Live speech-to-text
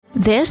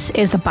This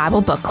is the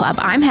Bible Book Club.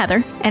 I'm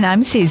Heather. And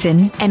I'm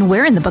Susan. And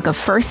we're in the book of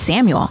 1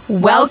 Samuel.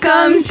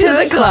 Welcome to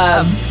the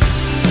club.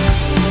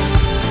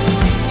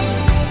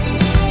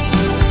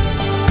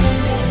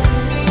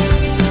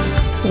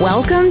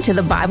 Welcome to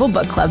the Bible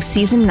Book Club,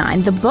 Season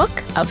 9, the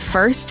book of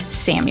 1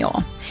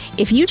 Samuel.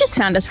 If you just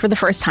found us for the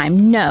first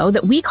time, know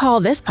that we call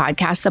this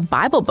podcast the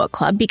Bible Book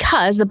Club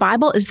because the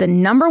Bible is the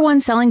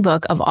 #1 selling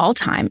book of all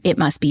time. It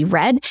must be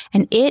read,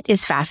 and it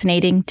is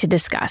fascinating to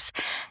discuss.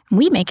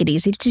 We make it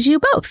easy to do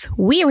both.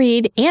 We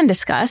read and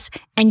discuss,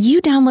 and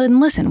you download and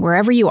listen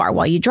wherever you are.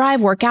 While you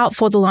drive, work out,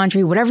 fold the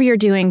laundry, whatever you're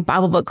doing,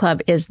 Bible Book Club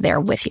is there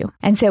with you.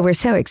 And so we're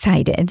so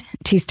excited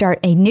to start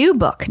a new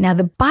book. Now,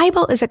 the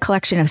Bible is a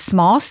collection of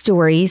small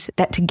stories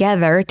that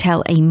together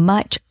tell a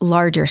much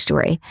larger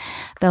story.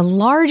 The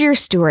larger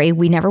story,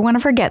 we never want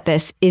to forget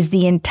this, is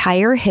the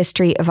entire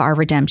history of our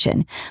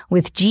redemption,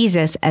 with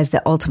Jesus as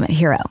the ultimate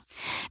hero.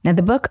 Now,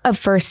 the book of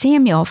 1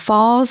 Samuel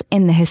falls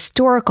in the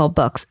historical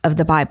books of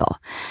the Bible.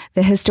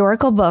 The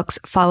historical books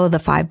follow the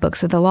 5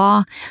 books of the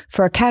law.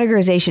 For a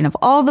categorization of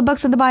all the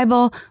books of the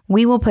Bible,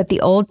 we will put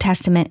the Old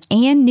Testament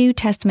and New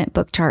Testament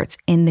book charts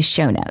in the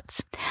show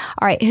notes.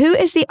 All right, who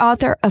is the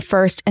author of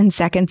 1 and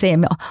 2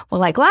 Samuel?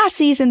 Well, like last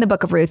season, the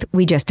book of Ruth,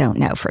 we just don't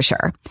know for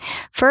sure.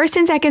 1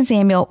 and 2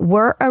 Samuel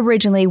were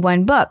originally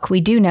one book.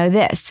 We do know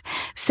this.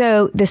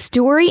 So the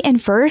story in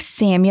 1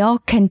 Samuel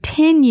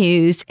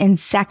continues in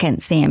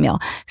 2 Samuel.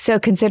 So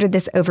consider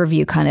this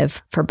overview kind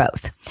of for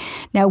both.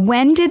 Now,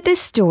 when did this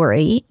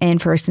story in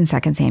 1 and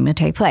 2 Samuel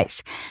take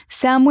place?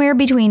 Somewhere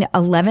between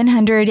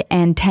 1100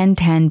 and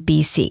 1010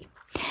 BC.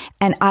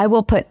 And I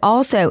will put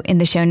also in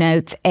the show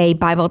notes a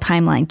Bible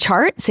timeline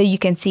chart so you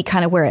can see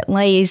kind of where it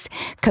lays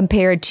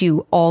compared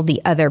to all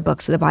the other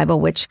books of the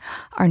Bible, which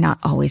are not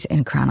always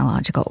in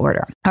chronological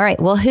order. All right,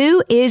 well,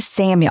 who is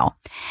Samuel?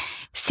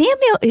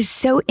 Samuel is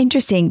so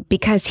interesting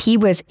because he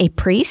was a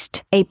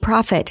priest, a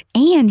prophet,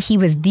 and he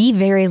was the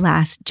very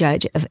last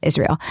judge of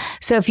Israel.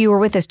 So if you were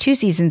with us 2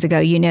 seasons ago,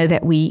 you know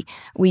that we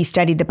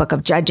studied the book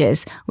of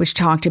Judges, which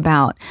talked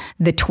about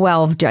the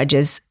 12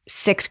 judges,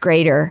 6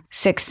 greater,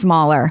 6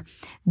 smaller.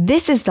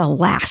 This is the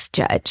last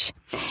judge.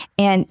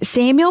 And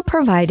Samuel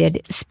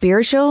provided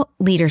spiritual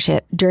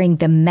leadership during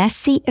the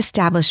messy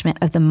establishment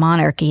of the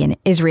monarchy in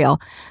Israel,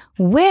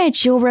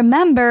 which you'll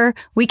remember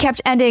we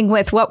kept ending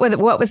with what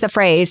was the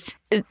phrase?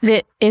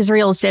 The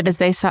Israel did as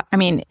they saw. I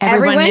mean,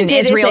 everyone in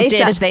Israel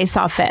did as they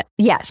saw fit.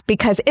 Yes,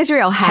 because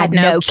Israel had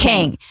no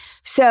king.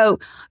 So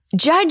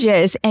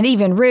Judges and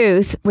even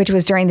Ruth, which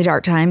was during the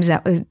dark times,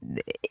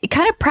 it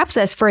kind of preps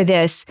us for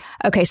this.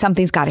 Okay,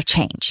 something's got to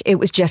change. It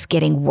was just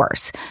getting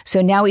worse.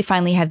 So now we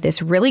finally have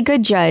this really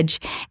good judge,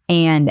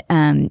 and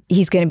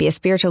he's going to be a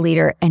spiritual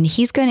leader, and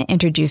he's going to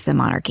introduce the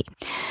monarchy.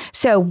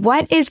 So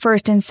what is 1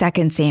 and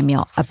 2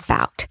 Samuel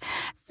about?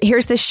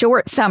 Here's the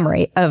short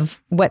summary of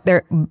what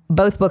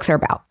both books are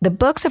about. The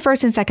books of 1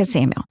 and 2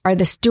 Samuel are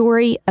the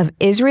story of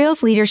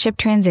Israel's leadership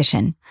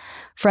transition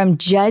from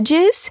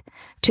judges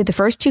to the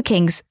first 2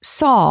 kings,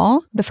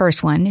 Saul, the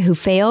first one, who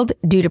failed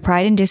due to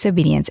pride and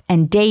disobedience,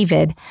 and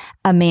David,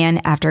 a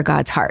man after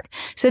God's heart.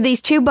 So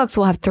these 2 books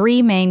will have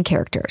 3 main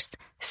characters,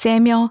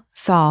 Samuel,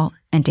 Saul,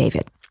 and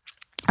David.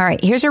 All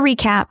right, here's a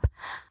recap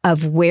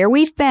of where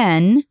we've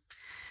been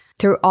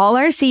through all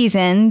our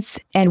seasons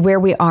and where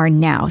we are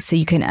now, so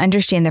you can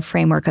understand the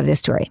framework of this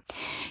story.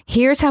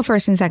 Here's how 1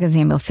 and 2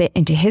 Samuel fit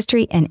into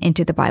history and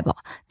into the Bible.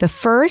 The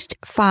first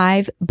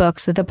 5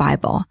 books of the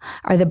Bible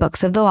are the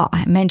books of the law.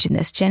 I mentioned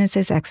this: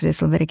 Genesis,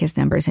 Exodus, Leviticus,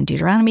 Numbers, and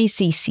Deuteronomy.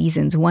 See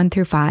seasons 1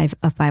 through 5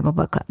 of Bible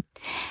Book Club.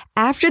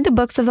 After the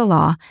books of the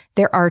law,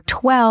 there are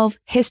 12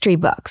 history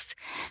books.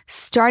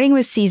 Starting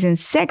with season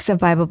 6 of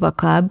Bible Book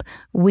Club,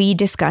 we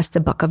discussed the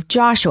book of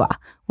Joshua,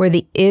 where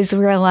the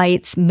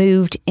Israelites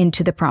moved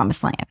into the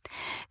promised land.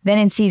 Then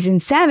in season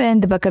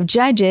 7, the book of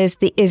Judges,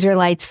 the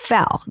Israelites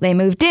fell. They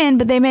moved in,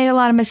 but they made a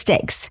lot of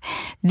mistakes.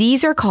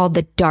 These are called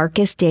the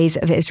darkest days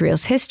of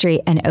Israel's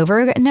history. And over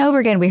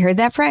again, we heard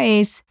that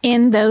phrase.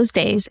 In those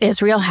days,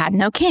 Israel had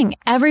no king.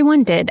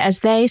 Everyone did as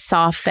they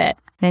saw fit.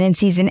 Then in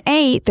season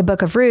 8, the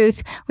book of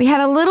Ruth, we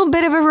had a little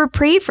bit of a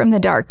reprieve from the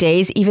dark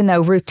days, even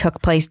though Ruth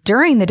took place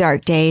during the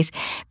dark days,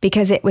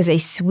 because it was a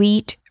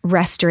sweet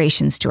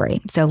restoration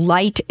story. So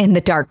light in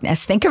the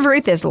darkness. Think of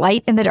Ruth as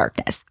light in the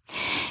darkness.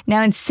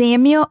 Now in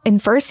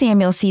 1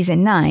 Samuel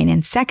season 9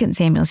 and 2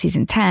 Samuel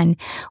season 10,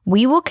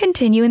 we will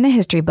continue in the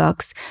history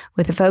books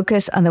with a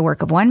focus on the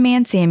work of one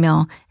man,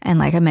 Samuel, and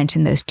like I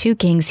mentioned, those 2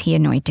 kings he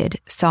anointed,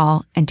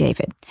 Saul and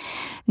David.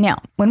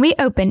 Now, when we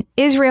open,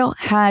 Israel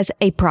has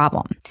a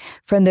problem.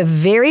 From the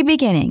very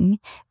beginning,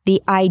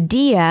 the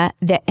idea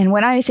that, and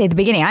when I say the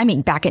beginning, I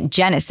mean back in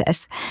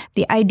Genesis,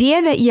 the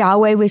idea that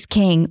Yahweh was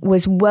king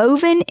was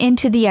woven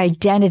into the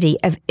identity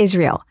of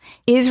Israel.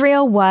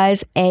 Israel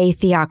was a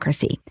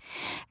theocracy.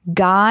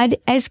 God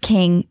as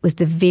king was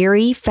the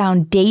very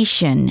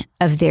foundation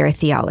of their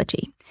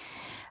theology.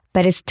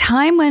 But as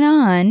time went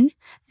on,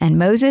 and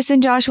Moses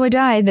and Joshua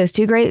died, those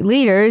 2 great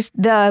leaders,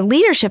 the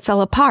leadership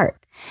fell apart.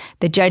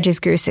 The judges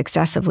grew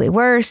successively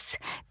worse.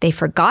 They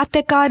forgot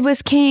that God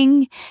was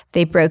king.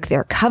 They broke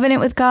their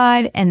covenant with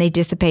God, and they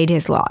disobeyed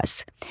his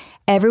laws.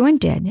 Everyone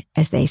did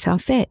as they saw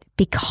fit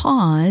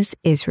because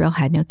Israel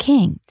had no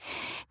king.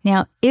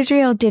 Now,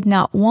 Israel did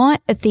not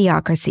want a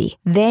theocracy.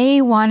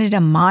 They wanted a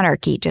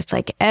monarchy, just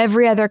like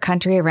every other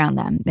country around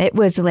them. It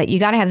was like, you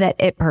got to have that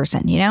it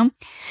person, you know?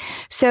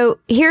 So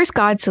here's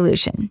God's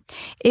solution.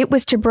 It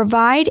was to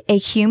provide a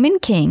human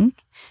king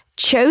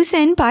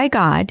chosen by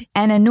God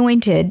and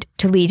anointed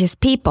to lead his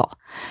people.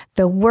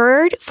 The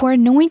word for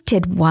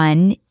anointed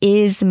one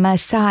is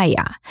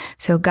Messiah.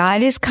 So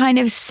God is kind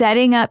of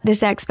setting up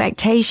this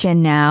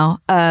expectation now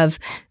of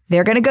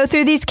they're going to go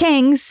through these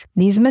kings,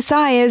 these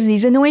messiahs,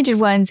 these anointed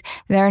ones.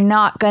 They're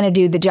not going to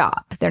do the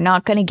job. They're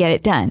not going to get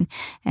it done.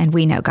 And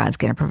we know God's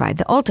going to provide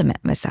the ultimate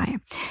Messiah.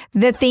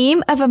 The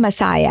theme of a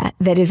Messiah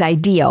that is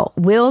ideal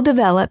will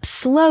develop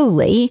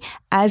slowly,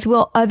 as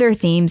will other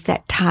themes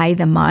that tie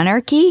the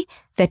monarchy,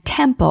 the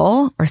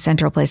temple or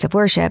central place of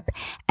worship,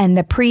 and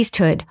the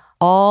priesthood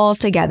all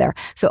together.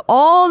 So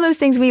all those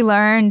things we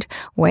learned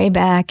way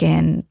back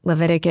in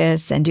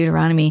Leviticus and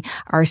Deuteronomy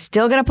are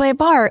still going to play a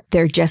part.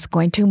 They're just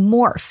going to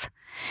morph.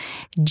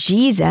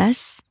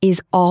 Jesus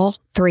is all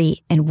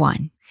three in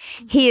one.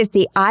 He is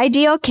the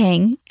ideal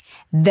king,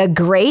 the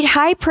great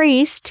high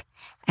priest,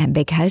 and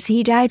because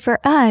he died for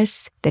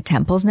us, the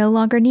temple's no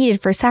longer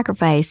needed for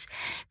sacrifice.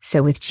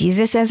 So with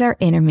Jesus as our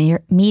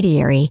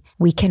intermediary,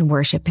 we can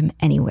worship him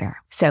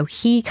anywhere. So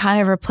he kind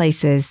of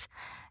replaces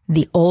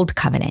the old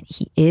covenant.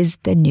 He is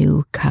the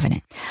new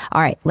covenant.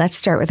 All right, let's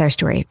start with our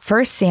story.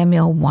 1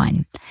 Samuel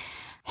 1,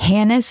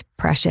 Hannah's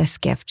precious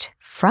gift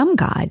from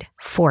God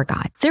for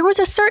God. There was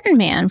a certain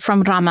man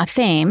from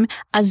Ramathaim,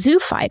 a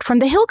Zuphite from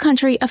the hill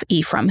country of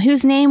Ephraim,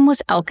 whose name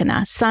was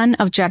Elkanah, son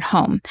of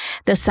Jedhom,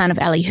 the son of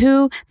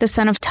Elihu, the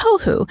son of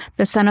Tohu,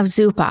 the son of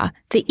Zuppah,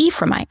 the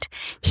Ephraimite.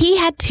 He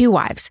had 2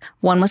 wives.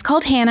 One was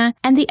called Hannah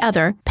and the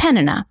other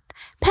Peninnah.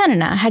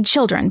 Peninnah had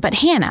children, but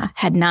Hannah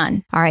had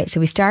none. All right, so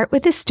we start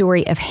with the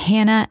story of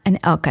Hannah and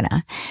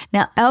Elkanah.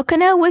 Now,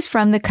 Elkanah was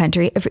from the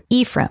country of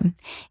Ephraim.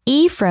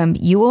 Ephraim,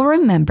 you will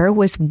remember,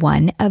 was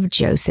one of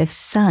Joseph's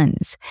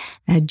sons.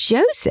 Now,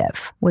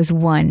 Joseph was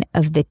one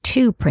of the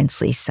 2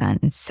 princely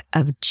sons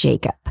of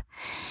Jacob.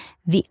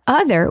 The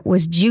other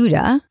was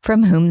Judah,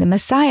 from whom the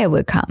Messiah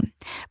would come.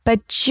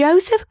 But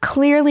Joseph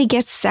clearly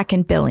gets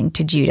second billing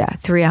to Judah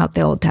throughout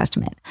the Old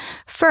Testament.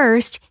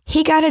 First,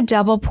 he got a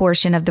double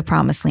portion of the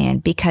promised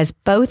land because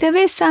both of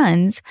his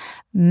sons,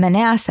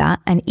 Manasseh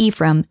and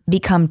Ephraim,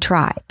 become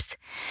tribes.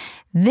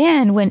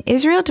 Then, when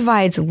Israel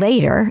divides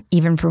later,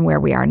 even from where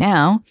we are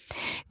now,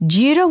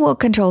 Judah will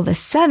control the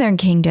southern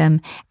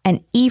kingdom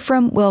and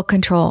Ephraim will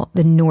control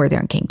the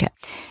northern kingdom.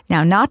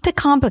 Now, not to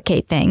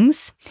complicate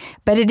things,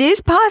 but it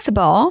is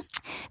possible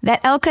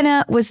that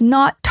Elkanah was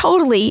not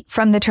totally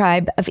from the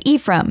tribe of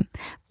Ephraim,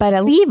 but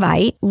a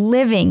Levite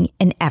living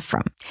in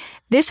Ephraim.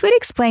 This would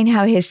explain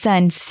how his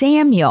son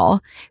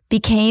Samuel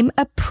became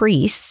a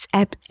priest,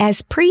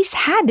 as priests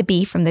had to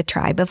be from the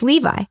tribe of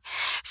Levi.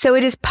 So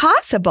it is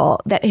possible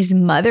that his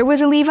mother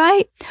was a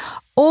Levite,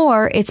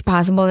 or it's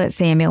possible that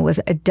Samuel was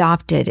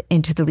adopted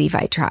into the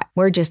Levite tribe.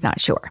 We're just not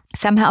sure.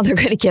 Somehow they're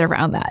going to get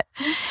around that.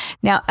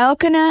 Now,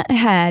 Elkanah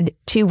had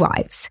 2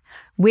 wives,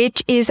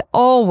 which is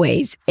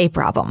always a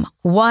problem.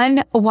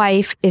 1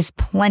 wife is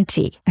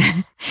plenty.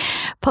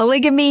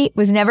 Polygamy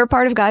was never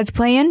part of God's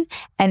plan,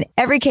 and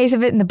every case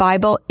of it in the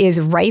Bible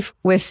is rife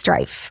with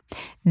strife.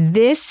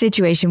 This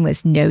situation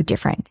was no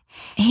different.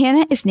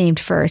 Hannah is named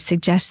first,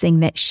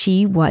 suggesting that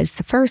she was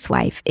the first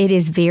wife. It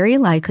is very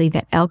likely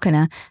that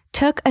Elkanah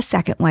took a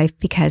second wife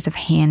because of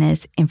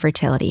Hannah's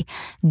infertility,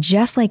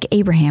 just like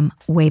Abraham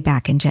way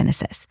back in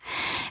Genesis.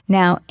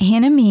 Now,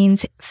 Hannah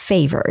means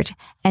favored,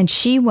 and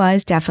she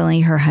was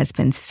definitely her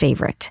husband's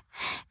favorite.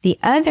 The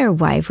other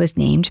wife was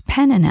named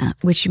Peninnah,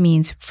 which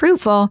means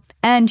fruitful,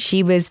 and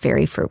she was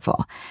very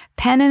fruitful.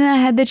 Peninnah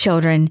had the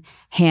children,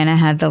 Hannah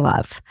had the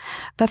love.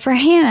 But for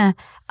Hannah,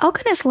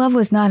 Elkanah's love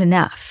was not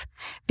enough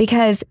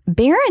because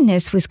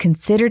barrenness was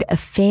considered a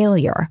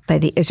failure by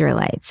the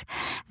Israelites.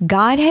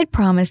 God had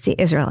promised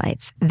the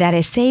Israelites that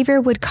a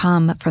Savior would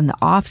come from the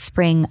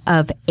offspring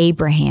of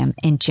Abraham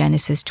in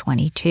Genesis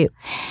 22.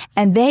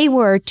 And they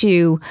were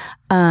to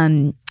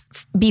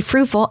be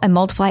fruitful and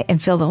multiply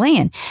and fill the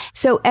land.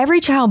 So every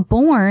child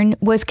born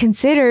was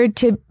considered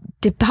to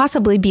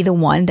possibly be the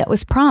one that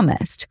was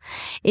promised.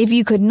 If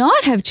you could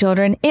not have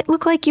children, it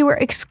looked like you were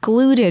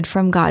excluded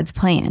from God's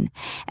plan,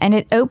 and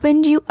it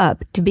opened you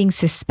up to being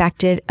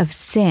suspected of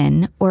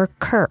sin or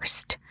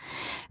cursed.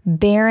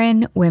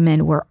 Barren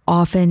women were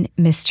often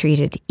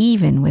mistreated,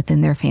 even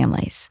within their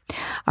families.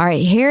 All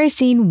right, here is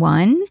scene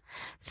 1.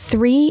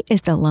 3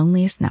 is the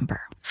loneliest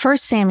number. 1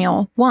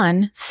 Samuel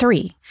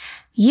 1:3.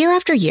 Year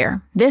after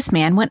year, this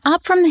man went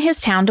up from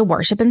his town to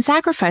worship and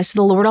sacrifice to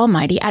the Lord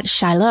Almighty at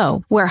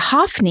Shiloh, where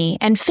Hophni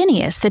and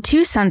Phinehas, the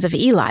two sons of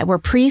Eli, were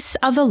priests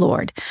of the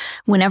Lord.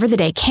 Whenever the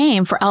day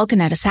came for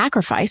Elkanah to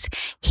sacrifice,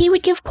 he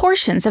would give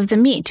portions of the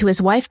meat to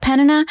his wife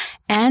Peninnah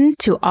and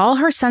to all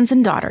her sons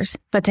and daughters.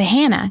 But to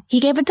Hannah, he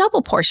gave a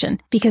double portion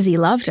because he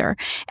loved her,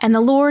 and the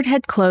Lord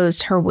had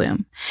closed her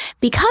womb.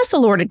 Because the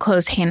Lord had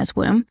closed Hannah's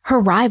womb, her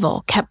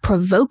rival kept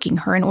provoking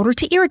her in order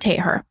to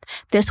irritate her.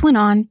 This went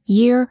on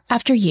year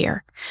after year.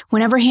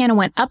 Whenever Hannah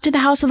went up to the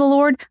house of the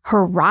Lord,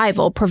 her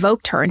rival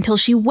provoked her until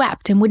she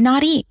wept and would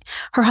not eat.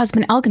 Her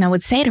husband Elkanah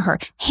would say to her,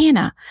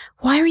 "Hannah,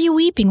 why are you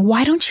weeping?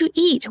 Why don't you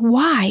eat?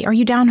 Why are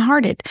you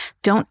downhearted?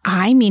 Don't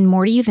I mean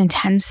more to you than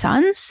 10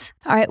 sons?"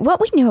 All right,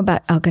 what we knew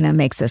about Elkanah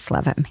makes us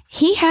love him.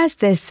 He has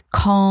this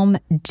calm,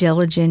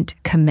 diligent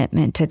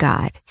commitment to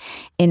God.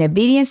 In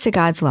obedience to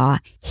God's law,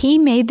 he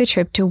made the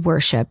trip to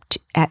worship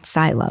at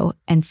Shiloh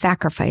and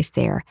sacrifice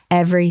there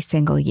every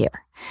single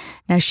year.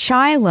 Now,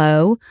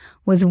 Shiloh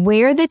was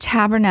where the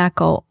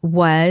tabernacle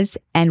was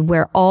and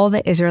where all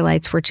the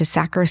Israelites were to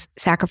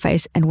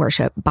sacrifice and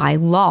worship by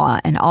law,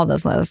 and all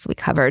those laws we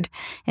covered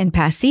in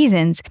past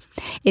seasons.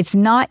 It's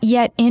not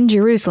yet in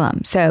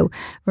Jerusalem. So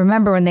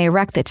remember, when they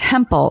erect the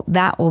temple,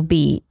 that will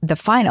be the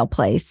final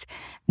place.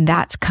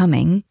 That's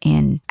coming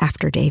in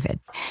after David.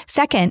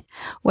 Second,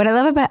 what I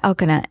love about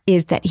Elkanah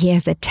is that he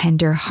has a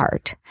tender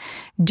heart.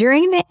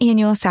 During the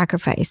annual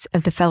sacrifice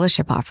of the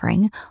fellowship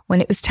offering, when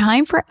it was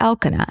time for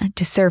Elkanah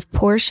to serve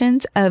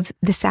portions of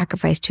the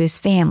sacrifice to his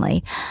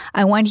family,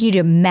 I want you to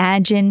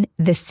imagine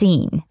the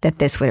scene that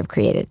this would have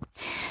created.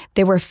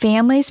 There were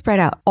families spread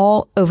out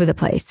all over the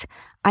place.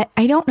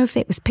 I don't know if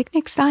it was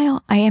picnic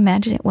style. I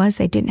imagine it was.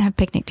 They didn't have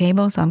picnic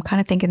tables, so I'm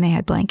kind of thinking they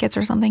had blankets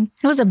or something.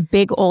 It was a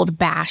big old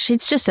bash.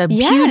 It's just a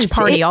huge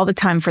party all the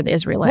time for the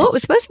Israelites. Well, it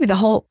was supposed to be the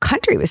whole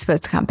country was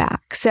supposed to come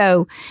back.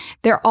 So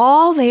they're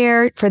all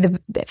there for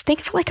think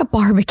of it like a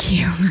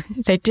barbecue.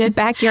 They did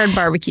backyard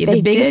barbecue,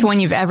 the biggest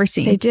one you've ever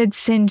seen. They did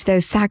singe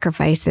those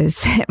sacrifices.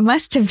 It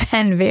must have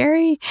been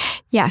very,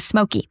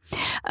 smoky.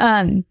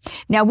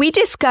 Now, we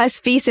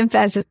discussed feasts and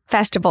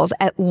festivals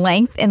at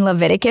length in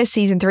Leviticus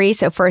season 3.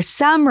 So for a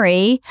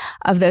summary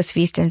of those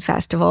feasts and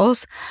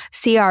festivals,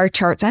 see our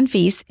charts on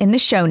feasts in the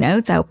show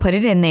notes. I'll put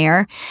it in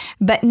there.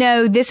 But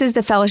no, this is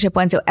the fellowship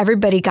one, so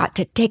everybody got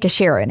to take a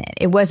share in it.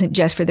 It wasn't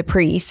just for the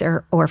priests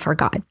or for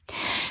God.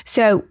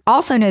 So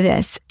also know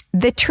this.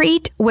 The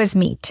treat was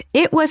meat.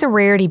 It was a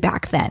rarity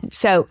back then.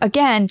 So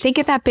again, think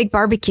of that big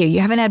barbecue.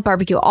 You haven't had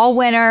barbecue all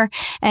winter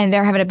and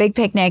they're having a big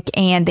picnic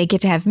and they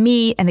get to have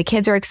meat and the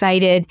kids are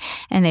excited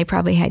and they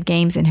probably had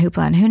games and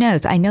hoopla and who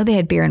knows. I know they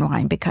had beer and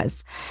wine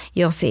because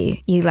you'll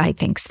see Eli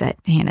thinks that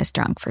Hannah's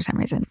drunk for some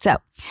reason. So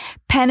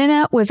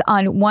Peninnah was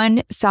on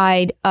one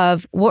side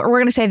of, we're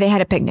going to say they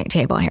had a picnic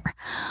table here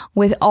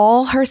with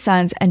all her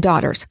sons and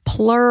daughters,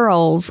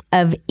 plurals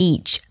of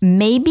each,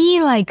 maybe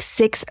like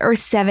 6 or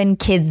 7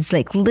 kids,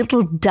 like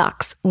little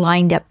ducks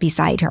lined up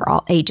beside her,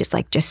 all ages,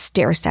 like just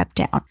stair step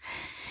down.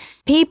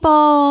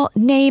 People,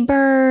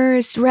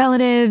 neighbors,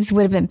 relatives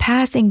would have been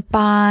passing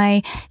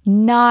by,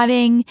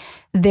 nodding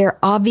their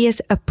obvious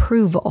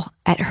approval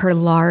at her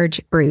large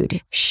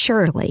brood.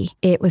 Surely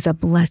it was a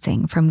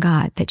blessing from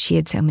God that she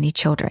had so many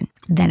children.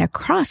 Then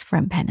across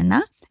from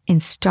Peninnah,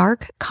 in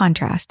stark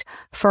contrast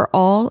for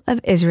all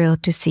of Israel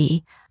to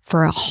see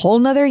for a whole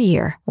nother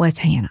year, was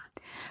Hannah.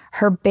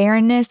 Her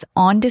barrenness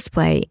on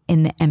display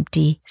in the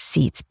empty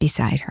seats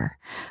beside her.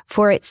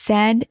 For it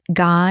said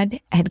God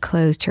had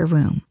closed her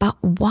womb. But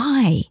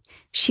why?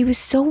 She was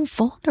so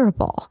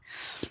vulnerable.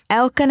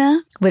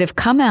 Elkanah would have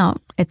come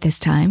out at this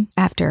time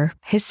after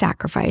his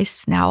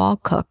sacrifice, now all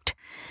cooked,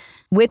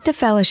 with the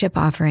fellowship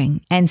offering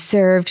and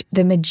served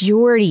the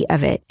majority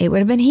of it. It would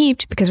have been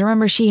heaped because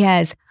remember, she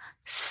has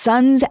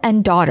sons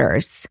and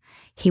daughters.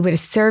 He would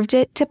have served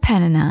it to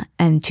Peninnah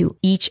and to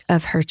each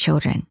of her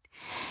children.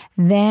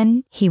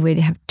 Then he would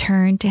have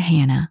turned to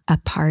Hannah a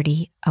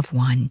party of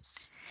one.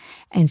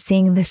 And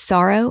seeing the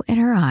sorrow in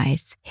her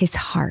eyes, his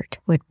heart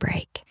would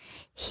break.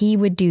 He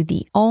would do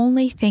the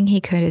only thing he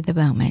could at the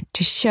moment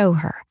to show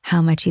her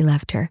how much he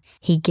loved her.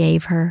 He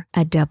gave her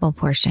a double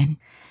portion.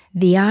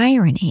 The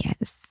irony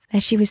is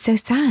that she was so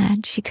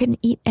sad she couldn't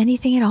eat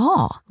anything at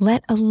all,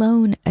 let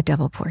alone a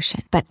double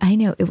portion. But I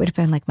know it would have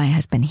been like my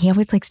husband. He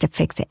always likes to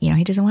fix it.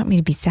 He doesn't want me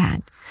to be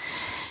sad.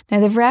 Now,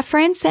 the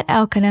reference that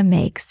Elkanah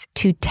makes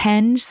to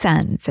 10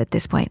 sons at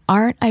this point,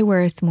 aren't I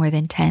worth more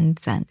than 10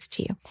 sons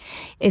to you,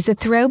 is a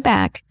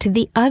throwback to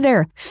the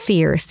other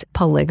fierce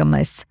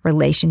polygamous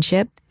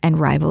relationship and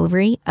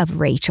rivalry of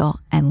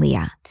Rachel and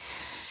Leah.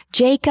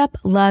 Jacob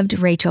loved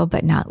Rachel,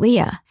 but not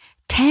Leah.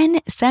 10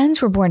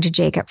 sons were born to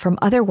Jacob from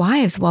other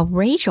wives while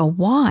Rachel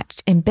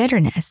watched in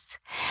bitterness.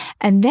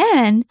 And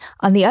then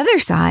on the other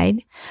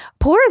side,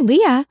 poor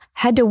Leah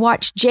had to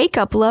watch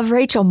Jacob love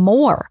Rachel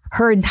more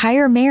her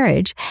entire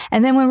marriage.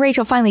 And then when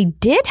Rachel finally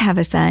did have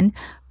a son,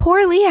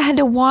 poor Leah had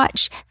to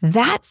watch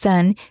that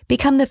son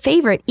become the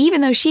favorite, even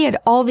though she had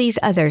all these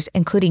others,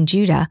 including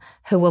Judah,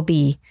 who will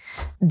be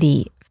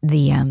the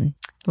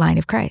line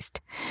of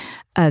Christ.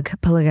 Ugh,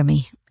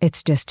 polygamy.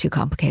 It's just too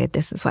complicated.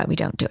 This is why we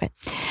don't do it.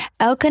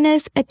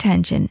 Elkanah's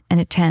attention and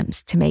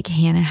attempts to make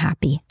Hannah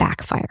happy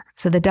backfire.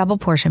 So the double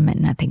portion meant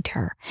nothing to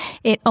her.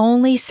 It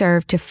only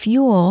served to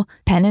fuel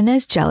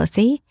Peninnah's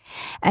jealousy,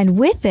 and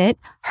with it,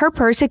 her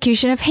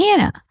persecution of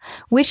Hannah,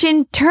 which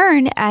in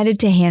turn added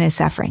to Hannah's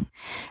suffering.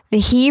 The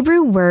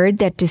Hebrew word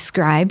that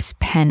describes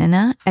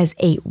Peninnah as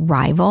a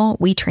rival,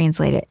 we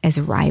translate it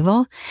as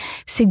rival,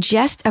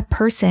 suggests a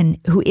person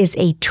who is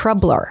a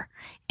troubler,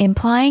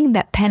 implying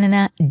that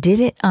Peninnah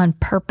did it on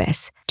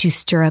purpose to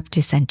stir up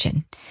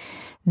dissension.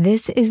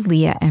 This is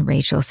Leah and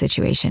Rachel's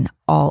situation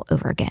all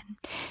over again.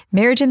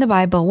 Marriage in the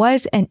Bible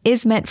was and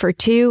is meant for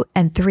 2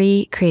 and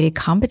 3 created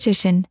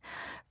competition,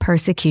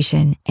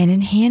 persecution, and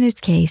in Hannah's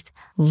case,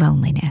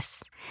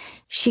 loneliness.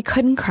 She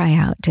couldn't cry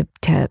out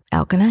to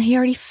Elkanah. He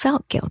already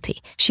felt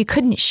guilty. She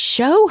couldn't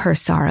show her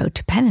sorrow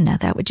to Peninnah.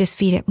 That would just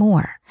feed it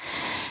more.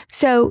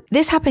 So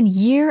this happened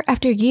year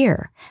after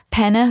year.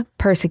 Peninnah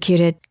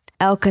persecuted,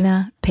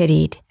 Elkanah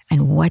pitied,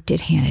 and what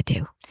did Hannah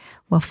do?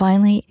 Well,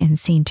 finally, in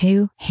scene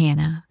 2,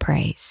 Hannah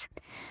prays.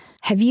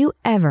 Have you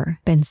ever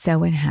been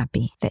so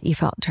unhappy that you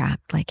felt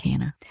trapped like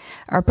Hannah?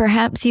 Or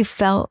perhaps you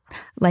felt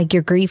like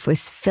your grief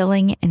was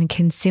filling and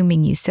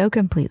consuming you so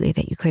completely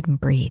that you couldn't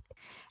breathe.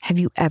 Have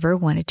you ever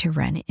wanted to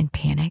run in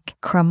panic,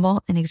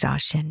 crumble in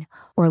exhaustion,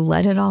 or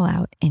let it all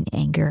out in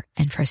anger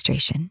and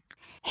frustration?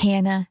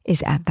 Hannah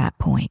is at that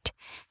point.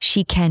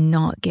 She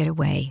cannot get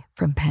away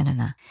from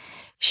Peninnah.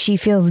 She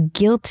feels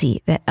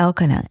guilty that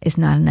Elkanah is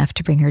not enough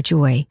to bring her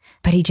joy,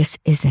 but he just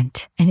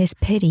isn't, and his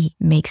pity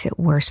makes it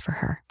worse for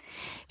her.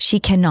 She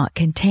cannot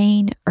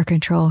contain or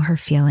control her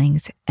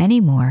feelings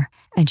anymore,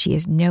 and she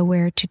has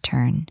nowhere to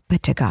turn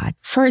but to God.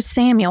 1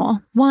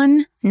 Samuel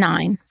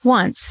 1:9.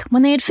 Once,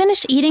 when they had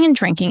finished eating and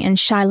drinking in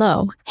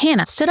Shiloh,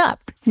 Hannah stood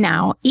up.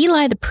 Now,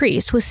 Eli the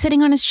priest was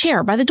sitting on his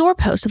chair by the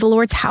doorpost of the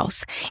Lord's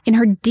house. In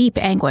her deep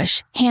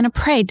anguish, Hannah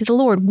prayed to the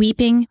Lord,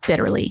 weeping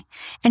bitterly.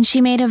 And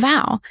she made a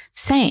vow,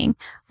 saying,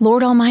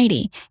 Lord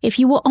Almighty, if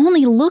you will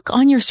only look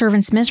on your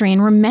servant's misery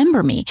and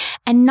remember me,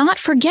 and not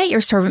forget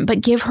your servant,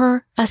 but give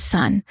her a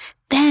son,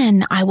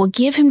 then I will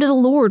give him to the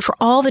Lord for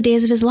all the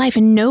days of his life,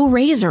 and no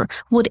razor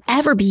would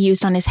ever be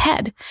used on his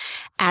head.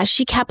 As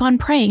she kept on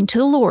praying to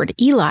the Lord,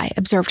 Eli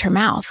observed her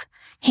mouth.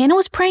 Hannah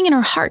was praying in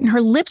her heart, and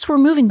her lips were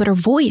moving, but her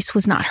voice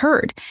was not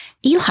heard.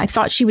 Eli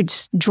thought she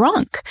was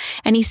drunk,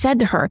 and he said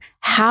to her,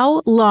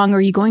 How long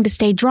are you going to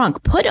stay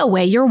drunk? Put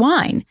away your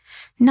wine.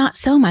 Not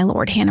so, my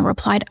lord, Hannah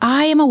replied.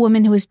 I am a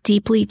woman who is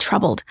deeply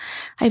troubled.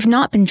 I have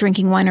not been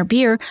drinking wine or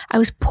beer. I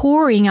was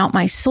pouring out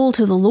my soul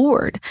to the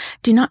Lord.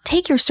 Do not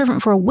take your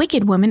servant for a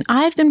wicked woman.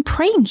 I have been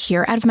praying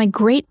here out of my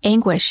great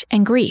anguish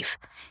and grief.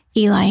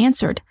 Eli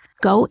answered,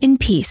 Go in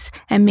peace,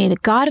 and may the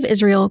God of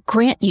Israel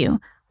grant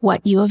you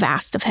what you have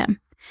asked of him.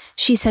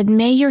 She said,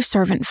 May your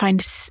servant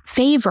find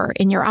favor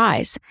in your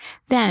eyes.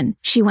 Then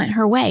she went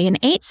her way and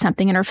ate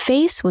something, and her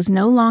face was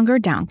no longer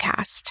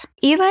downcast.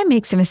 Eli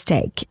makes a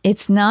mistake.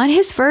 It's not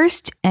his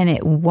first, and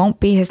it won't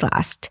be his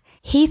last.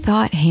 He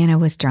thought Hannah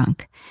was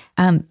drunk.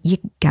 You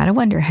gotta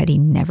wonder, had he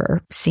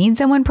never seen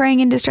someone praying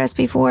in distress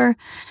before?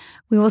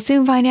 We will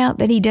soon find out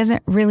that he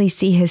doesn't really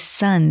see his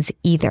sons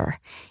either.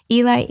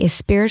 Eli is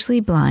spiritually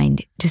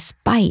blind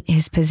despite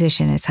his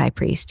position as high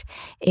priest.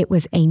 It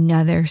was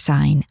another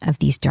sign of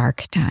these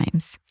dark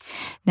times.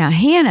 Now,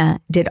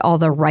 Hannah did all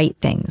the right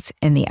things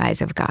in the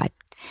eyes of God.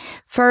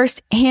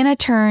 First, Hannah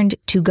turned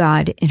to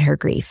God in her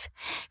grief.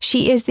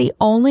 She is the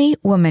only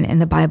woman in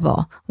the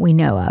Bible we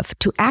know of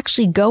to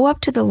actually go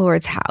up to the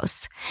Lord's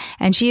house,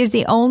 and she is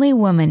the only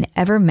woman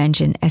ever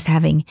mentioned as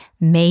having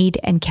made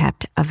and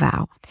kept a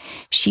vow.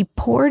 She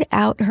poured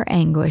out her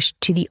anguish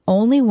to the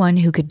only one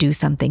who could do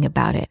something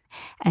about it,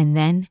 and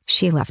then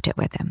she left it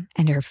with him,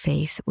 and her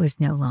face was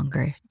no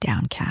longer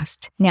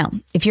downcast. Now,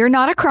 if you're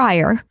not a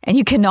crier and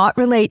you cannot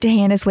relate to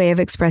Hannah's way of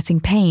expressing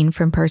pain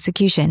from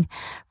persecution,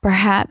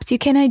 perhaps you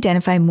can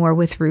identify more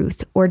with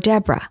Ruth or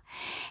Deborah.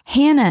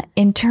 Hannah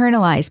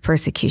internalized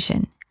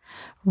persecution.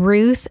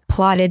 Ruth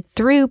plotted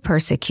through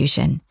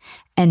persecution,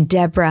 and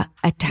Deborah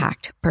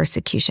attacked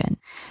persecution.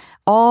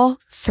 All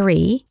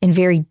three, in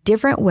very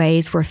different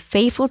ways, were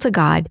faithful to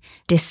God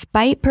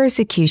despite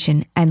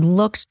persecution and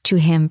looked to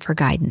him for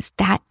guidance.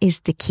 That is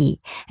the key.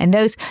 And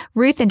those,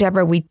 Ruth and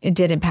Deborah, we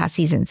did in past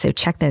seasons, so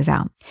check those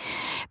out.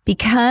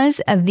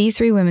 Because of these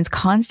three women's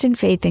constant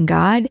faith in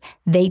God,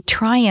 they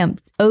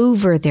triumphed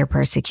over their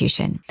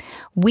persecution.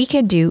 We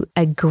could do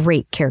a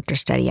great character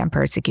study on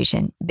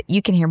persecution.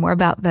 You can hear more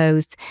about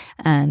those.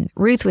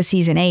 Ruth was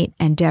season 8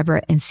 and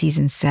Deborah in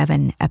season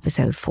 7,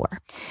 episode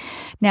 4.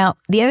 Now,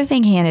 the other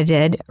thing Hannah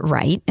did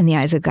right in the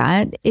eyes of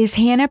God is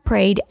Hannah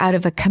prayed out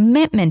of a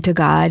commitment to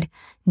God,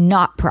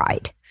 not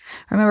pride.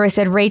 Remember I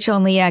said Rachel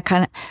and Leah,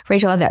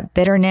 Rachel had that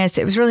bitterness.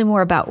 It was really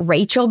more about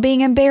Rachel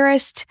being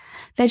embarrassed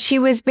that she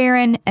was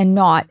barren and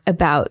not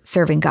about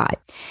serving God.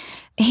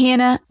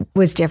 Hannah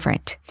was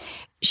different.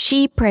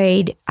 She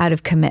prayed out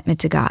of commitment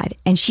to God,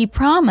 and she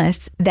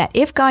promised that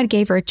if God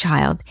gave her a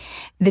child,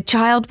 the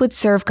child would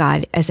serve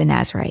God as a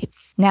Nazarite.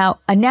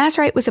 Now, a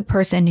Nazirite was a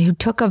person who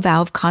took a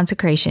vow of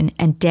consecration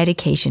and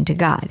dedication to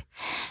God.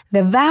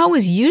 The vow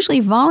was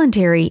usually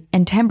voluntary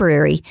and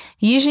temporary,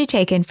 usually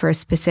taken for a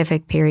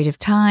specific period of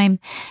time.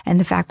 And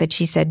the fact that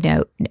she said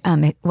no,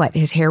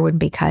 his hair wouldn't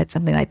be cut,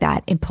 something like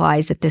that,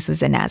 implies that this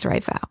was a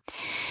Nazirite vow.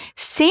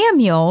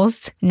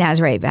 Samuel's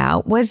Nazirite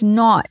vow was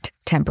not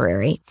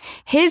temporary.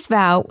 His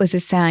vow was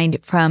assigned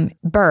from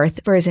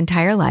birth for his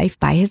entire life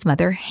by his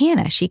mother,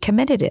 Hannah. She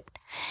committed it.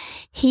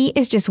 He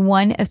is just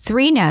one of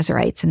 3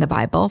 Nazirites in the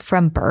Bible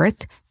from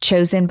birth,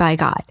 chosen by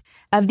God.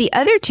 Of the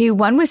other 2,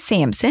 one was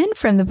Samson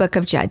from the book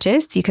of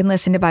Judges. You can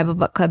listen to Bible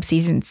Book Club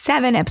Season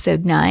 7,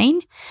 Episode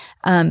 9,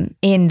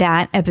 in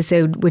that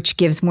episode, which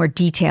gives more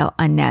detail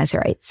on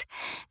Nazirites.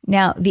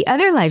 Now, the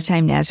other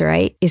lifetime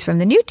Nazirite is from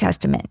the New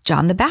Testament,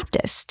 John the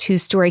Baptist,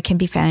 whose story can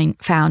be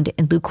found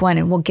in Luke 1,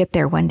 and we'll get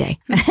there one day.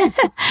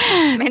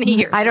 Many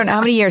years. I don't know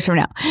how many years from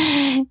now.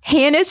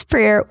 Hannah's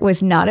prayer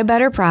was not about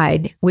her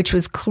pride, which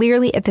was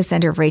clearly at the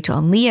center of Rachel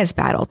and Leah's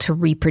battle to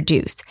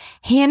reproduce.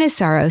 Hannah's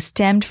sorrow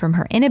stemmed from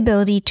her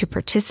inability to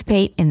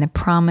participate in the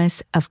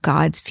promise of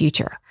God's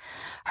future.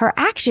 Her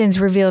actions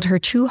revealed her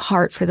true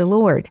heart for the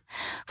Lord,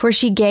 for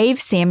she gave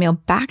Samuel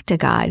back to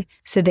God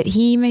so that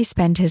he may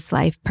spend his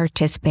life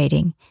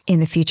participating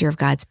in the future of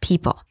God's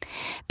people.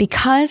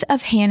 Because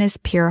of Hannah's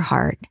pure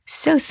heart,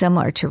 so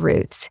similar to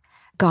Ruth's,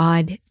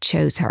 God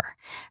chose her.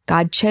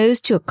 God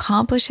chose to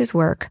accomplish his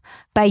work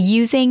by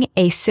using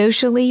a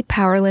socially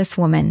powerless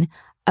woman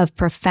of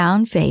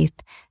profound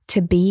faith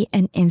to be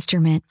an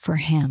instrument for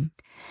him.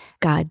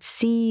 God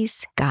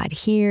sees, God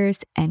hears,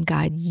 and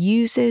God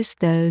uses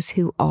those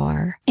who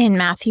are. In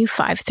Matthew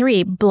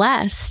 5:3,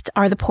 blessed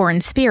are the poor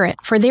in spirit,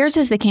 for theirs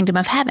is the kingdom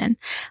of heaven.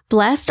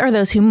 Blessed are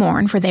those who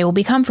mourn, for they will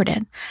be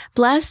comforted.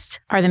 Blessed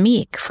are the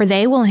meek, for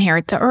they will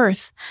inherit the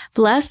earth.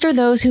 Blessed are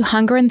those who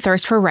hunger and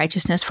thirst for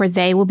righteousness, for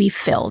they will be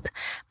filled.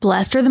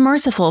 Blessed are the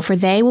merciful, for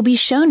they will be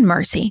shown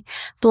mercy.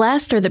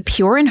 Blessed are the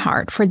pure in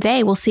heart, for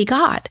they will see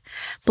God.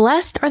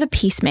 Blessed are the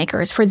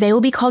peacemakers, for they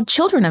will be called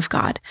children of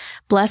God.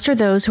 Blessed are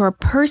those who are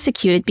persecuted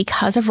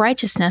because of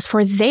righteousness,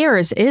 for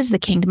theirs is the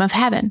kingdom of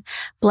heaven.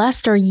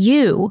 Blessed are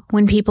you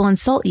when people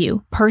insult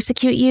you,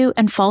 persecute you,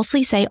 and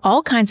falsely say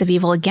all kinds of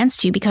evil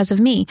against you because of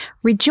me.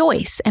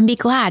 Rejoice and be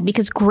glad,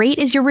 because great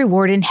is your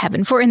reward in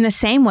heaven, for in the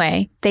same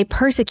way they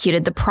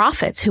persecuted the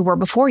prophets who were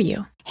before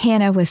you.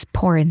 Hannah was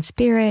poor in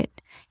spirit.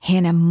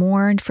 Hannah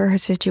mourned for her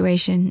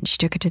situation. She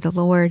took it to the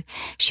Lord.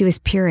 She was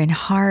pure in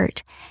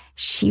heart.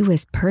 She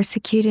was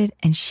persecuted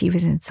and she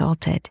was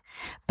insulted.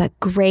 But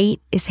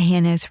great is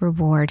Hannah's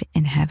reward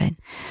in heaven.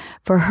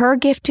 For her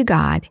gift to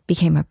God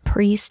became a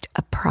priest,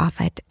 a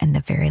prophet, and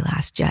the very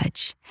last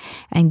judge.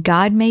 And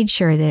God made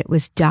sure that it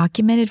was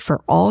documented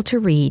for all to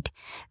read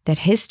that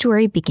his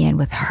story began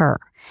with her,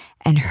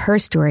 and her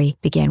story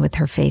began with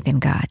her faith in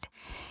God.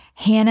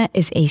 Hannah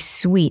is a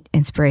sweet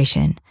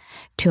inspiration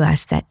to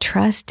us that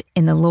trust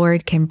in the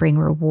Lord can bring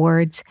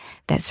rewards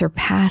that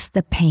surpass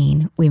the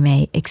pain we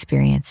may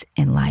experience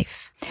in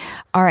life.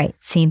 All right,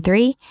 scene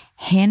 3,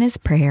 Hannah's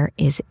prayer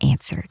is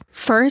answered.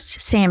 1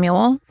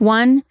 Samuel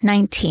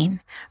 1:19.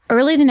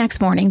 Early the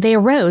next morning, they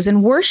arose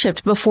and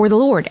worshipped before the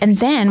Lord, and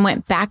then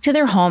went back to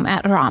their home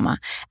at Ramah.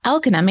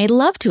 Elkanah made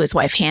love to his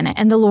wife Hannah,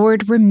 and the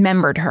Lord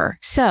remembered her.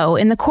 So,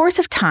 in the course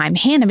of time,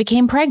 Hannah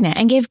became pregnant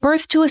and gave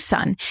birth to a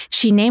son.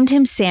 She named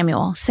him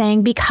Samuel,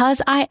 saying,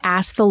 "Because I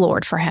asked the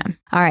Lord for him."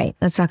 All right,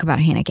 let's talk about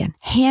Hannah again.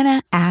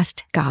 Hannah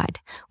asked God.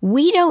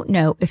 We don't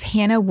know if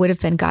Hannah would have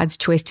been God's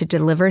choice to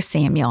deliver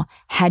Samuel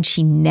had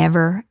she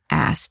never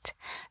asked.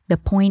 The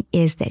point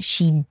is that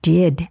she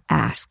did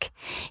ask.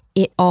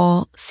 It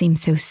all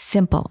seems so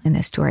simple in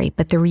this story,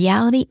 but the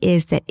reality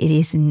is that it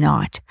is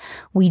not.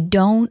 We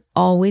don't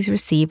always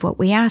receive what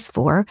we ask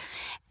for,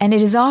 and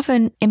it is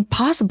often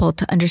impossible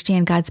to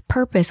understand God's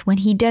purpose when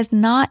he does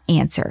not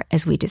answer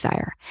as we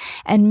desire.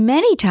 And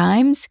many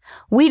times,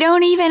 we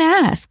don't even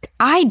ask.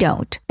 I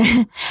don't.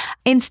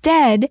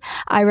 Instead,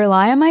 I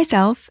rely on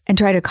myself and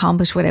try to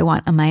accomplish what I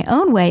want on my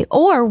own way,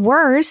 or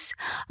worse,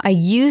 I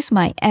use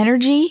my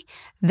energy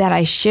that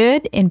I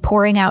should in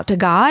pouring out to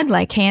God,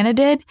 like Hannah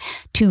did,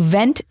 to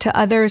vent to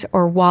others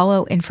or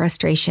wallow in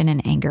frustration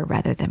and anger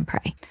rather than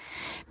pray.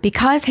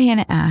 Because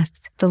Hannah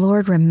asked, the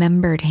Lord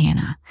remembered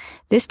Hannah.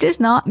 This does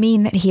not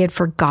mean that he had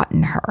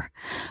forgotten her.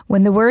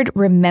 When the word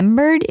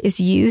remembered is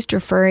used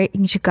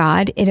referring to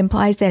God, it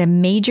implies that a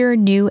major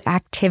new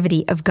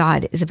activity of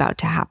God is about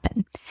to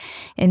happen.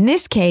 In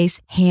this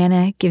case,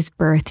 Hannah gives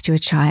birth to a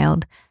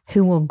child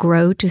who will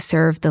grow to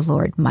serve the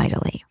Lord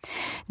mightily.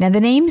 Now,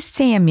 the name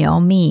Samuel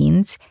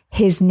means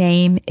his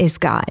name is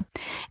God.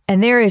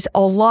 And there is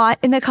a lot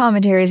in the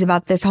commentaries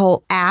about this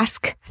whole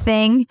ask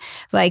thing.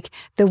 Like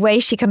the way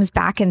she comes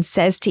back and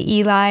says to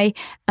Eli,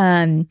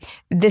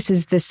 this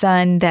is the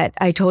son that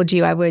I told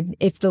you I would,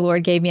 if the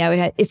Lord gave me, I would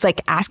have. It's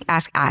like ask,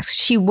 ask, ask.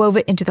 She wove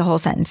it into the whole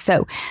sentence.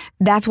 So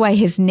that's why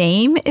his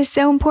name is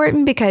so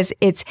important, because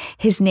it's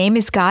his name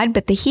is God.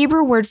 But the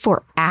Hebrew word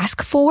for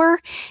ask for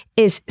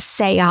is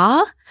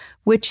sayah,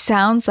 which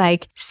sounds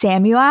like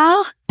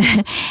Samuel.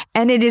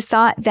 And it is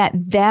thought that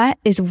that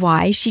is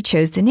why she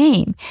chose the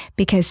name,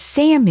 because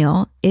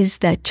Samuel is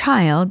the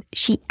child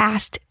she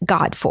asked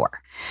God for.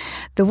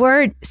 The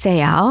word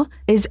Saul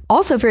is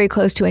also very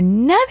close to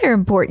another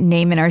important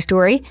name in our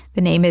story.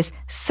 The name is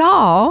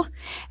Saul,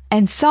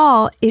 and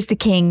Saul is the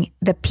king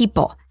the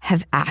people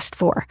have asked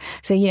for.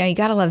 So, you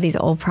got to love these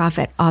old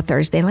prophet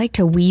authors. They like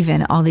to weave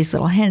in all these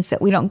little hints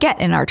that we don't get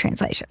in our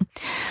translation.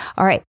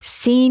 All right,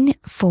 scene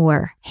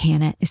 4,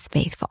 Hannah is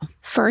faithful.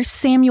 1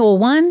 Samuel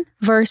 1,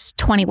 verse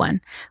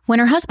 21. When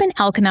her husband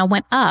Elkanah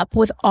went up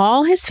with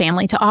all his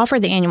family to offer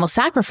the annual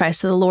sacrifice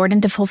to the Lord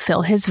and to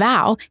fulfill his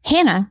vow,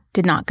 Hannah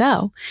did not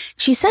go.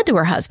 She said to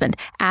her husband,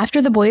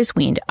 "After the boy is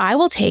weaned, I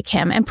will take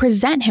him and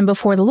present him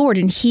before the Lord,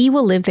 and he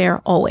will live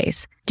there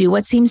always." "Do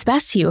what seems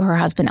best to you," her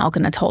husband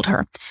Elkanah told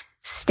her.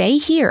 "Stay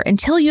here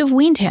until you have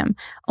weaned him.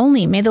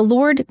 Only may the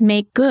Lord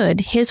make good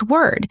his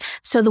word."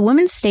 So the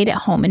woman stayed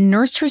at home and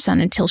nursed her son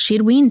until she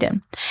had weaned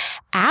him.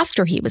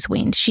 After he was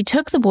weaned, she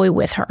took the boy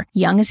with her,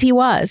 young as he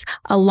was,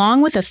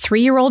 along with a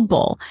 3-year-old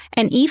bull,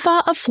 an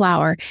ephah of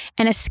flour,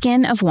 and a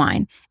skin of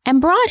wine, and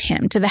brought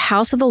him to the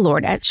house of the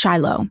Lord at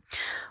Shiloh.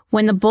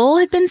 When the bull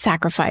had been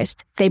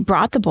sacrificed, they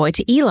brought the boy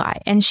to Eli,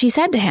 and she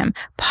said to him,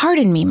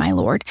 "Pardon me, my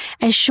lord.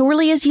 As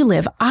surely as you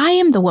live, I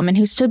am the woman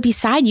who stood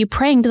beside you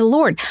praying to the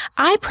Lord.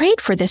 I prayed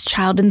for this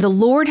child, and the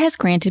Lord has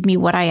granted me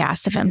what I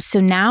asked of him.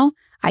 So now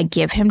I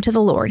give him to the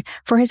Lord.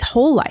 For his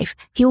whole life,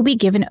 he will be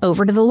given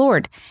over to the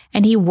Lord."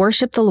 And he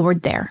worshiped the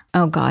Lord there.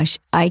 Oh gosh,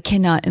 I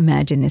cannot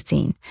imagine the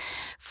scene.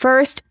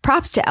 First,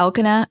 props to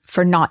Elkanah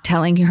for not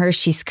telling her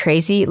she's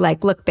crazy.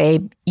 Like, look,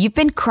 babe, you've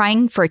been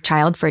crying for a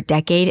child for a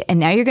decade, and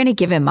now you're going to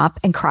give him up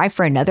and cry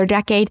for another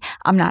decade.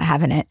 I'm not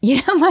having it.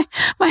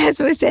 My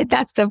husband said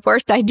that's the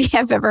worst idea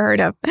I've ever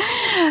heard of.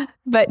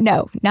 But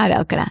no, not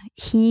Elkanah.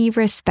 He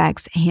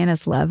respects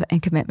Hannah's love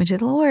and commitment to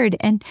the Lord,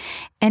 and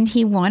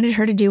he wanted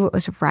her to do what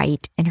was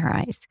right in her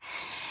eyes.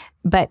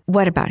 But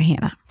what about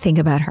Hannah? Think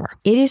about her.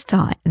 It is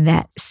thought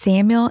that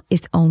Samuel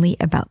is only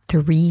about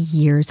 3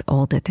 years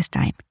old at this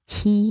time.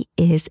 He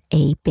is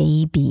a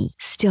baby,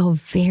 still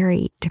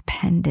very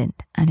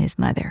dependent on his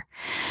mother.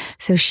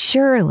 So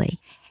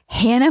surely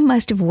Hannah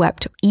must have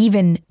wept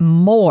even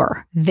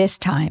more this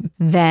time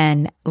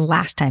than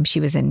last time she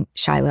was in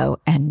Shiloh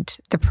and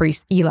the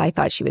priest Eli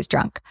thought she was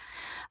drunk.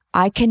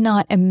 I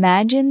cannot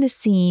imagine the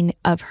scene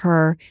of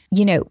her,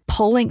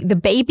 pulling the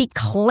baby,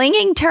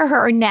 clinging to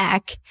her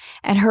neck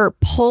and her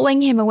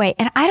pulling him away.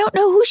 And I don't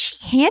know who she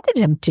handed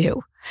him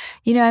to.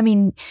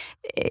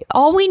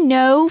 All we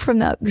know from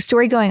the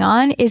story going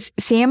on is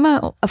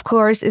Samuel, of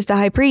course, is the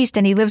high priest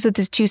and he lives with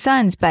his 2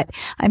 sons, but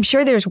I'm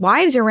sure there's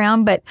wives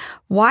around, but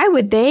why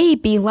would they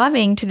be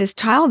loving to this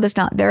child that's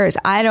not theirs?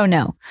 I don't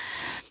know.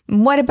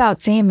 What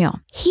about Samuel?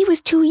 He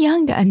was too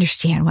young to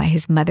understand why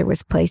his mother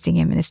was placing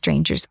him in a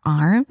stranger's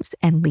arms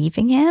and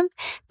leaving him.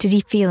 Did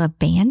he feel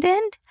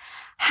abandoned?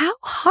 How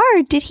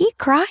hard did he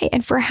cry?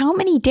 And for how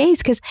many days?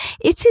 Because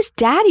it's his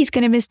dad he's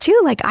going to miss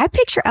too. Like, I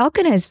picture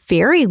Elkanah as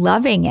very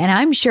loving, and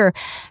I'm sure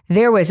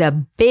there was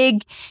a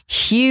big,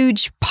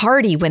 huge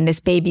party when this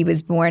baby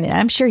was born, and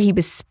I'm sure he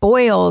was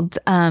spoiled,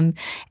 and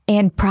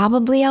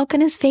probably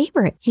Elkanah's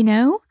favorite,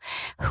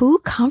 Who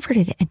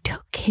comforted and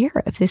took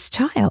care of this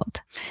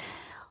child?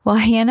 Well,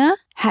 Hannah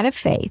had a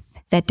faith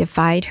that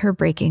defied her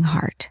breaking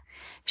heart.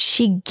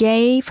 She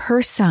gave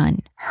her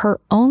son, her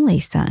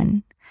only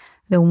son,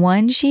 the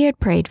one she had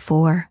prayed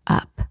for,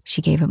 up.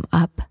 She gave him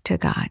up to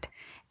God.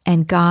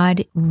 And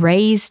God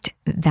raised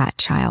that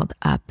child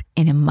up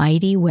in a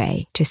mighty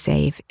way to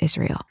save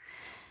Israel.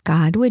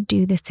 God would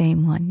do the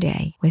same one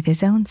day with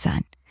his own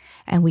son.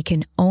 And we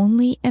can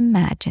only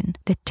imagine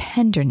the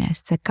tenderness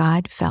that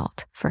God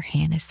felt for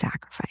Hannah's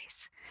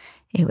sacrifice.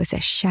 It was a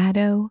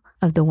shadow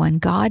of the one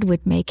God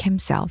would make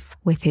himself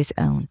with his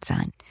own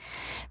son.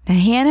 Now,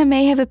 Hannah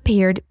may have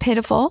appeared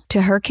pitiful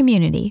to her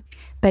community,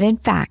 but in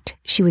fact,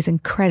 she was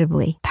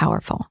incredibly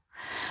powerful.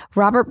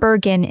 Robert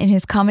Bergen, in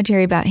his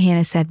commentary about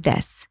Hannah, said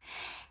this: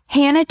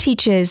 Hannah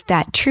teaches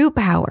that true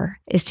power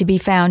is to be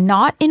found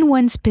not in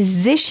one's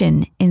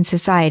position in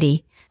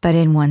society, but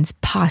in one's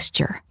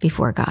posture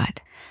before God.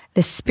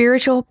 The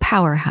spiritual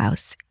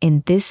powerhouse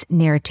in this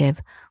narrative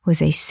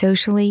was a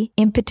socially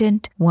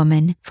impotent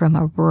woman from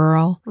a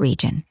rural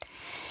region.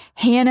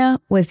 Hannah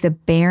was the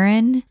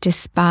barren,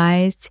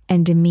 despised,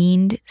 and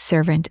demeaned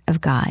servant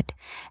of God.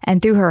 And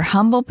through her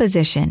humble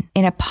position,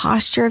 in a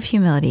posture of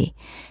humility,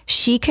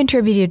 she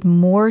contributed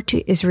more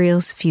to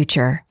Israel's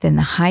future than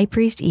the high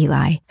priest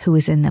Eli, who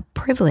was in the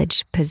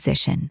privileged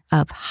position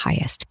of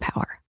highest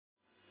power.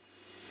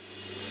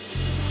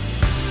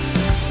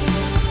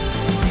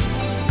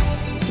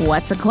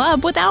 What's a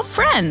club without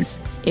friends?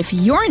 If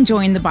you're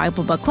enjoying the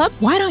Bible Book Club,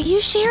 why don't you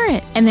share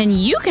it? And then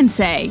you can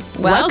say,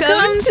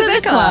 Welcome to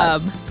the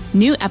club.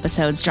 New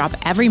episodes drop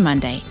every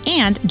Monday,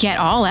 and get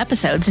all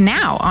episodes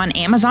now on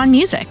Amazon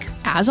Music.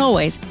 As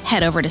always,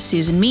 head over to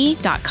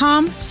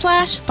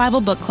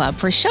susanme.com/Bible Book Club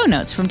for show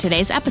notes from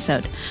today's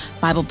episode.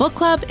 Bible Book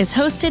Club is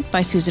hosted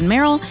by Susan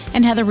Merrill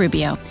and Heather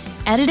Rubio.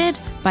 Edited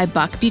by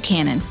Buck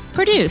Buchanan.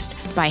 Produced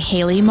by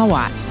Haley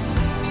Mawat.